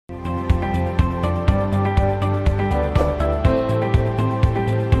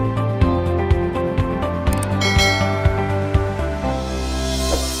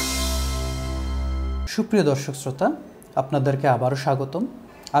সুপ্রিয় দর্শক শ্রোতা, আপনাদেরকে আবারও স্বাগতম।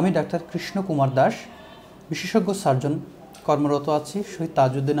 আমি ডাক্তার কৃষ্ণ কুমার দাস, বিশেষজ্ঞ সার্জন, কর্মরত আছি শহীদ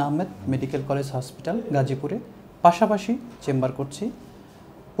Tajuddin Ahmed medical college hospital গাজীপুরে। পাশাপাশি চেম্বার করছি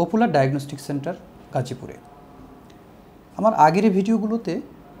পপুলার ডায়াগনস্টিক সেন্টার গাজীপুরে। আমার আগের ভিডিওগুলোতে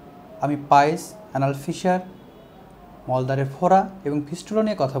আমি পাইলস, অ্যানাল ফিশার, মলদ্বারের ফোড়া এবং ফিস্টুলা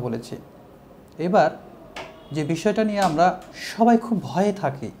নিয়ে কথা বলেছি। এবার যে বিষয়টা নিয়ে আমরা সবাই খুব ভয়ে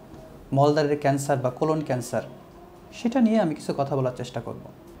থাকি, মলদ্বারের ক্যান্সার বা কোলন ক্যান্সার, সেটা নিয়ে আমি কিছু কথা বলার চেষ্টা করব।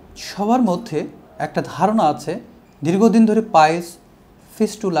 সবার মধ্যে একটা ধারণা আছে দীর্ঘদিন ধরে পাইলস,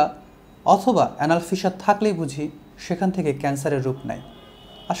 ফিস্টুলা অথবা অ্যানাল ফিশার থাকলেই বুঝি সেখান থেকে ক্যান্সারের রূপ নেয়।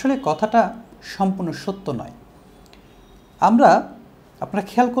 আসলে কথাটা সম্পূর্ণ সত্য নয়। আপনারা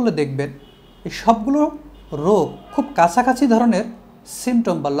খেয়াল করলে দেখবেন এই সবগুলো রোগ খুব কাছাকাছি ধরনের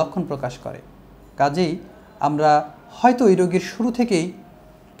সিমটম বা লক্ষণ প্রকাশ করে। কাজেই আমরা হয়তো এই রোগীর শুরু থেকেই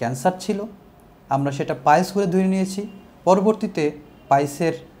ক্যান্সার ছিল, আমরা সেটা পাইলস বলে ধরে নিয়েছি। পরবর্তীতে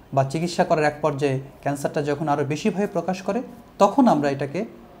পাইলসের বা চিকিৎসা করার এক পর্যায়ে ক্যান্সারটা যখন আরও বেশিভাবে প্রকাশ করে, তখন আমরা এটাকে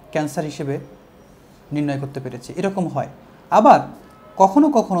ক্যান্সার হিসেবে নির্ণয় করতে পেরেছি। এরকম হয়। আবার কখনো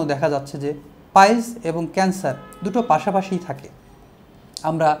কখনো দেখা যাচ্ছে যে পাইলস এবং ক্যান্সার দুটো পাশাপাশিই থাকে।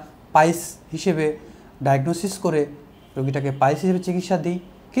 আমরা পাইলস হিসেবে ডায়াগনোসিস করে রোগীটাকে পাইলস হিসেবে চিকিৎসা দিই,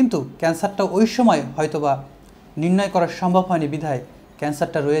 কিন্তু ক্যান্সারটা ওই সময় হয়তোবা নির্ণয় করা সম্ভব হয়নি বিধায়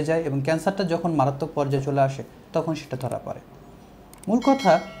ক্যান্সারটা রয়ে যায় এবং ক্যান্সারটা যখন মারাত্মক পর্যায়ে চলে আসে তখন সেটা ধরা পড়ে। মূল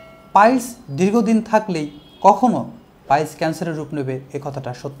কথা, পাইলস দীর্ঘদিন থাকলেই কখনো পাইলস ক্যান্সারের রূপ নেবে এ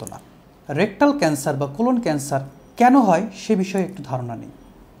কথাটা সত্য না। রেকটাল ক্যান্সার বা কোলন ক্যান্সার কেন হয় সে বিষয়ে একটু ধারণা নেই।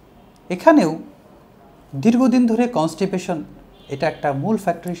 এখানেও দীর্ঘদিন ধরে কনস্টিপেশন এটা একটা মূল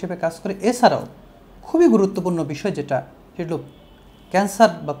ফ্যাক্টর হিসেবে কাজ করে। এছাড়াও খুবই গুরুত্বপূর্ণ বিষয় যেটা সেটা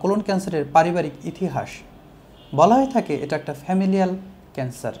ক্যান্সার বা কোলন ক্যান্সারের পারিবারিক ইতিহাস। বলা হয়ে থাকে এটা একটা ফ্যামিলিয়াল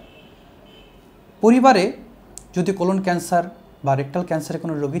ক্যান্সার। পরিবারে যদি কোলন ক্যান্সার বা রেকটাল ক্যান্সারের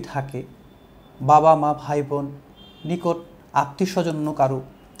কোনো রোগী থাকে, বাবা মা ভাই বোন নিকট আত্মীয় স্বজন কারো,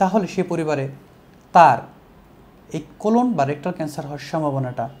 তাহলে সে পরিবারে তার এই কোলন বা রেকটাল ক্যান্সার হওয়ার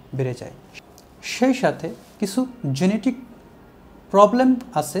সম্ভাবনাটা বেড়ে যায়। সেই সাথে কিছু জেনেটিক প্রবলেম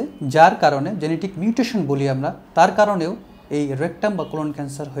আছে, যার কারণে জেনেটিক মিউটেশন বলি আমরা, তার কারণেও এই রেকটাম বা কোলন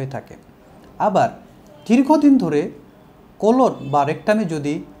ক্যান্সার হয়ে থাকে। আবার দীর্ঘদিন ধরে কোলন বা রেকটামে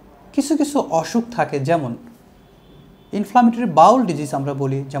যদি কিছু কিছু অসুখ থাকে, যেমন ইনফ্লামেটরি বাউল ডিজিজ আমরা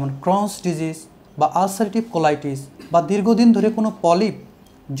বলি, যেমন ক্রনস ডিজিজ বা আলসারেটিভ কোলাইটিস, বা দীর্ঘদিন ধরে কোনো পলিপ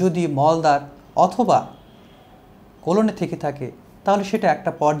যদি মলদ্বার অথবা কোলনে থেকে থাকে, তাহলে সেটা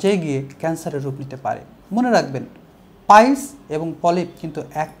একটা পর্যায়ে গিয়ে ক্যান্সারের রূপ নিতে পারে। মনে রাখবেন, পাইলস এবং পলিপ কিন্তু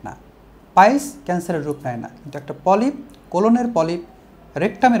এক না। পাইলস ক্যান্সারের রূপ নেয় না, কিন্তু একটা পলিপ, কোলনের পলিপ,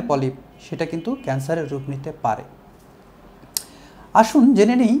 রেকটামের পলিপ, সেটা কিন্তু ক্যান্সারের রূপ নিতে পারে। আসুন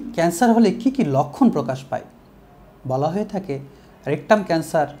জেনে নিই ক্যান্সার হলে কি কি লক্ষণ প্রকাশ পায়। বলা হয়ে থাকে রেকটাম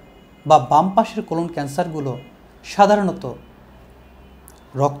ক্যান্সার বা বাম পাশের কোলন ক্যান্সারগুলো সাধারণত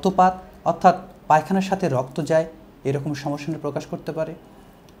রক্তপাত, অর্থাৎ পায়খানার সাথে রক্ত যায়, এরকম সমস্যা প্রকাশ করতে পারে।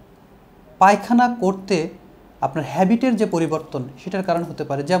 পায়খানা করতে আপনার হ্যাবিটের যে পরিবর্তন, সেটার কারণ হতে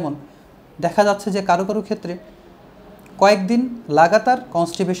পারে। যেমন দেখা যাচ্ছে যে কারো কারো ক্ষেত্রে কয়েকদিন লাগাতার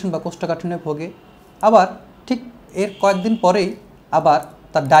কনস্টিপেশন বা কোষ্ঠকাঠিন্যে ভোগে, আবার ঠিক এর কয়েকদিন পরেই আবার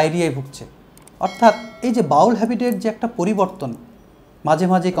তার ডায়রিয়ায় ভুগছে। অর্থাৎ এই যে বাউল হ্যাবিটের যে একটা পরিবর্তন, মাঝে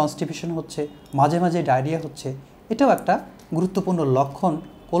মাঝে কনস্টিপেশন হচ্ছে, মাঝে মাঝে ডায়রিয়া হচ্ছে, এটাও একটা গুরুত্বপূর্ণ লক্ষণ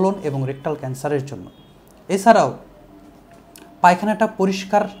কোলন এবং রেকটাল ক্যান্সারের জন্য। এছাড়াও পায়খানাটা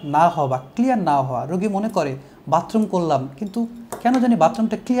পরিষ্কার না হওয়া বা ক্লিয়ার না হওয়া, রোগী মনে করে বাথরুম করলাম কিন্তু কেন জানি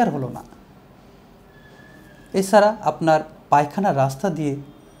বাথরুমটা ক্লিয়ার হলো না। এছাড়া আপনার পায়খানার রাস্তা দিয়ে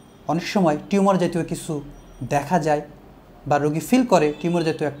অনেক সময় টিউমার জাতীয় কিছু দেখা যায় বা রোগী ফিল করে টিউমার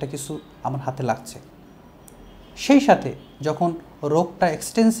জাতীয় একটা কিছু আমার হাতে লাগছে। সেই সাথে যখন রোগটা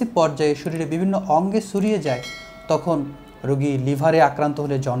এক্সটেন্সিভ পর্যায়ে শরীরে বিভিন্ন অঙ্গে ছড়িয়ে যায়, তখন রোগী লিভারে আক্রান্ত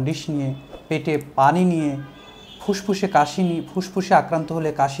হলে জন্ডিস নিয়ে, পেটে পানি নিয়ে, ফুসফুসে আক্রান্ত হলে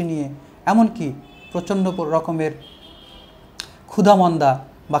কাশি নিয়ে, এমনকি প্রচণ্ড রকমের ক্ষুধামন্দা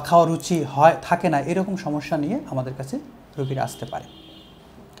বা খাওয়ার রুচি থাকে না, এরকম সমস্যা নিয়ে আমাদের কাছে রোগীরা আসতে পারে।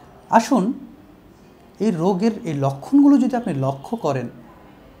 আসুন এই রোগের এই লক্ষণগুলো যদি আপনি লক্ষ্য করেন,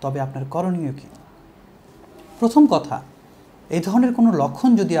 তবে আপনার করণীয় কী? প্রথম কথা, এই ধরনের কোনো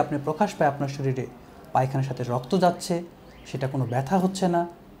লক্ষণ যদি আপনি প্রকাশ পায় আপনার শরীরে, পায়খানার সাথে রক্ত যাচ্ছে, সেটা কোনো ব্যথা হচ্ছে না,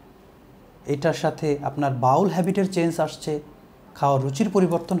 এটার সাথে আপনার বাউল হ্যাবিটের চেঞ্জ আসছে, খাওয়ার রুচির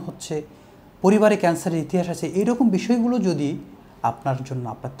পরিবর্তন হচ্ছে, পরিবারে ক্যান্সারের ইতিহাস আছে, এইরকম বিষয়গুলো যদি আপনার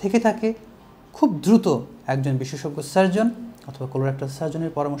থেকে থাকে, খুব দ্রুত একজন বিশেষজ্ঞ সার্জন অথবা কোলোরেক্টাল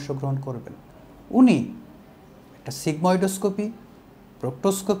সার্জনের পরামর্শ গ্রহণ করবেন। উনি একটা সিগময়েডোস্কোপি,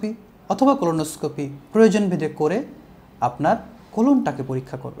 প্রক্টোস্কোপি অথবা কোলোনোস্কোপি প্রয়োজন ভেদে করে আপনার কোলনটাকে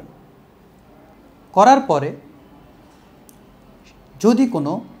পরীক্ষা করবেন। করার পরে যদি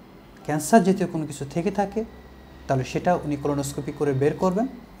কোনো ক্যান্সার জাতীয় কোনো কিছু থেকে থাকে তাহলে সেটা উনি কোলোনোস্কোপি করে বের করবেন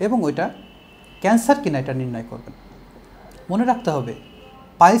এবং ওইটা ক্যান্সার কিনা এটা নির্ণয় করবেন। মনে রাখতে হবে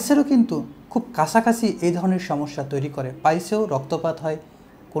পাইলসেরও কিন্তু খুব কাছাকাছি এই ধরনের সমস্যা তৈরি করে। পাইলসেও রক্তপাত হয়,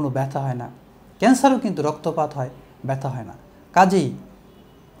 কোনো ব্যথা হয় না। ক্যান্সারও কিন্তু রক্তপাত হয়, ব্যথা হয় না। কাজেই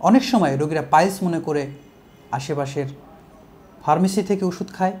অনেক সময় রোগীরা পাইলস মনে করে আশেপাশের ফার্মেসি থেকে ওষুধ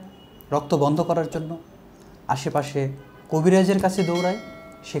খায় রক্ত বন্ধ করার জন্য, আশেপাশে কবিরাজের কাছে দৌড়ায়,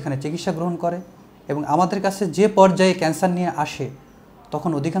 সেখানে চিকিৎসা গ্রহণ করে এবং আমাদের কাছে যে পর্যায়ে ক্যান্সার নিয়ে আসে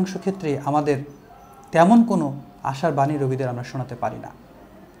তখন অধিকাংশ ক্ষেত্রে আমাদের তেমন কোনো আশার বাণী রোগীদের আমরা শোনাতে পারি না।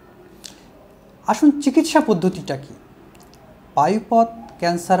 আসুন চিকিৎসা পদ্ধতিটা কি? পায়ুপথ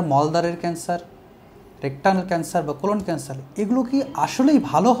ক্যান্সার, মলদ্বারের ক্যান্সার, রেকটাল ক্যান্সার বা কোলন ক্যান্সার এগুলো কি আসলেই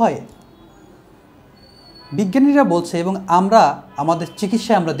ভালো হয়? বিজ্ঞানীরা বলছে এবং আমরা আমাদের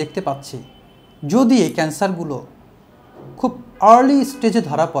চিকিৎসায় আমরা দেখতে পাচ্ছি যদি এই ক্যান্সারগুলো খুব আর্লি স্টেজে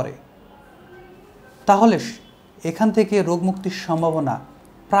ধরা পড়ে তাহলে এখান থেকে রোগমুক্তির সম্ভাবনা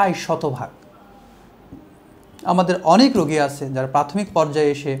প্রায় 100%। আমাদের অনেক রোগী আছে যারা প্রাথমিক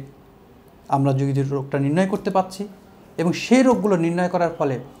পর্যায়ে এসে আমরা যদি রোগটা নির্ণয় করতে পারছি এবং সেই রোগগুলো নির্ণয় করার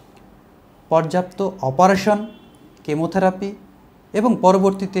ফলে পর্যাপ্ত অপারেশন, কেমোথেরাপি এবং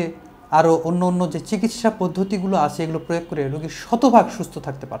পরবর্তীতে আরও অন্য যে চিকিৎসা পদ্ধতিগুলো আছে এগুলো প্রয়োগ করে রোগী 100% সুস্থ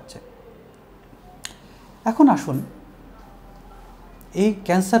থাকতে পারছে। এখন আসুন এই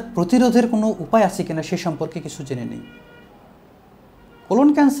ক্যান্সার প্রতিরোধের কোনো উপায় আছে কিনা সে সম্পর্কে কিছু জেনে নিই। কোলন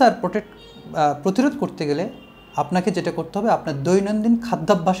ক্যান্সার প্রতিরোধ করতে গেলে আপনাকে যেটা করতে হবে, আপনার দৈনন্দিন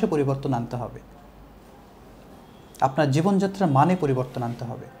খাদ্যাভ্যাসে পরিবর্তন আনতে হবে, আপনার জীবনযাত্রার মানে পরিবর্তন আনতে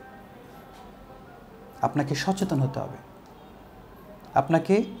হবে, আপনাকে সচেতন হতে হবে,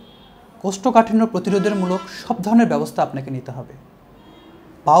 আপনাকে কোষ্ঠকাঠিন্য প্রতিরোধের মূলক সব ধরনের ব্যবস্থা আপনাকে নিতে হবে,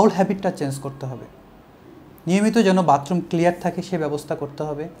 বাউল হ্যাবিটটা চেঞ্জ করতে হবে, নিয়মিত যেন বাথরুম ক্লিয়ার থাকে সে ব্যবস্থা করতে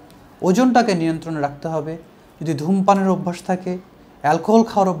হবে, ওজনটাকে নিয়ন্ত্রণে রাখতে হবে, যদি ধূমপানের অভ্যাস থাকে, অ্যালকোহল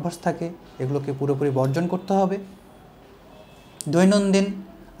খাওয়ার অভ্যাস থাকে এগুলোকে পুরোপুরি বর্জন করতে হবে। দৈনন্দিন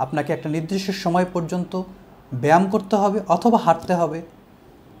আপনাকে একটা নির্দিষ্ট সময় পর্যন্ত ব্যায়াম করতে হবে অথবা হাঁটতে হবে,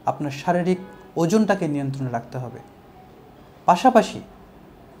 আপনার শারীরিক ওজনটাকে নিয়ন্ত্রণে রাখতে হবে। পাশাপাশি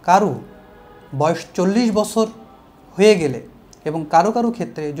কারো বয়স 40 বছর হয়ে গেলে এবং কারো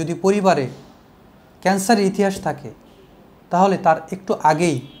ক্ষেত্রে যদি পরিবারে ক্যান্সারের ইতিহাস থাকে তাহলে তার একটু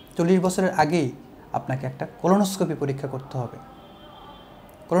আগেই 40 বছরের আগেই আপনাকে একটা কোলোনোস্কোপি পরীক্ষা করতে হবে।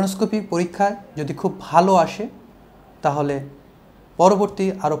 কোলোনোস্কোপি পরীক্ষায় যদি খুব ভালো আসে তাহলে পরবর্তী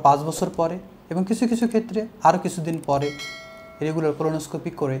আরও 5 বছর পরে এবং কিছু ক্ষেত্রে আরও কিছুদিন পরে রেগুলার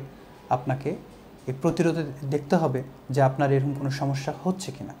কোলোনোস্কোপি করে আপনাকে এই প্রতিরোধে দেখতে হবে যে আপনার এরকম কোনো সমস্যা হচ্ছে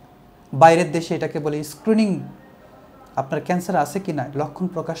কিনা। বাইরের দেশে এটাকে বলে স্ক্রিনিং। আপনার ক্যান্সার আছে কিনা লক্ষণ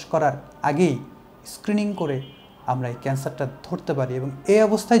প্রকাশ করার আগেই স্ক্রিনিং করে আমরা এই ক্যান্সারটা ধরতে পারি এবং এই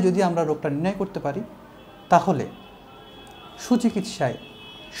অবস্থায় যদি আমরা রোগটা নির্ণয় করতে পারি তাহলে সুচিকিৎসায়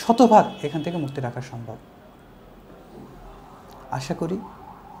 100% এখান থেকে মুক্তি রাখা সম্ভব। আশা করি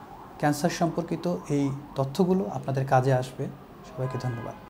ক্যান্সার সম্পর্কিত এই তথ্যগুলো আপনাদের কাজে আসবে। সবাইকে ধন্যবাদ।